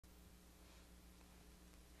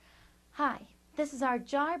Hi, this is our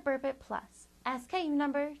jar BURP-IT PLUS, SKU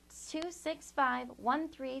number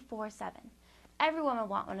 2651347. Everyone will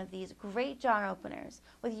want one of these great jar openers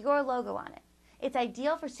with your logo on it. It's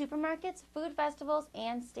ideal for supermarkets, food festivals,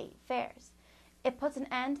 and state fairs. It puts an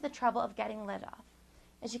end to the trouble of getting lid off.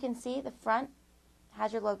 As you can see, the front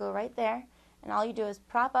has your logo right there, and all you do is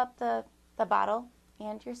prop up the bottle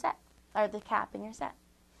and you're set, or the cap and you're set.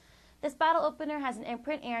 This bottle opener has an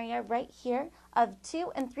imprint area right here of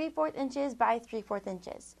 2 3/4 inches by 3/4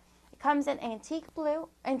 inches. It comes in antique blue,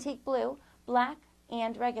 black,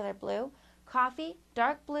 and regular blue, coffee,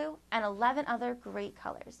 dark blue, and 11 other great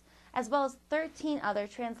colors, as well as 13 other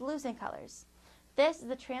translucent colors. This is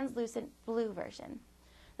the translucent blue version.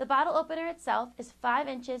 The bottle opener itself is 5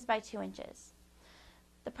 inches by 2 inches.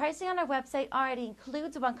 The pricing on our website already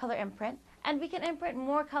includes a one-color imprint, and we can imprint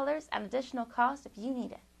more colors at additional cost if you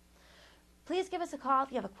need it. Please give us a call if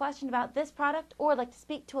you have a question about this product or would like to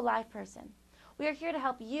speak to a live person. We are here to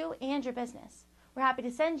help you and your business. We're happy to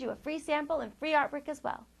send you a free sample and free artwork as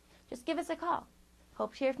well. Just give us a call.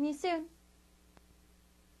 Hope to hear from you soon.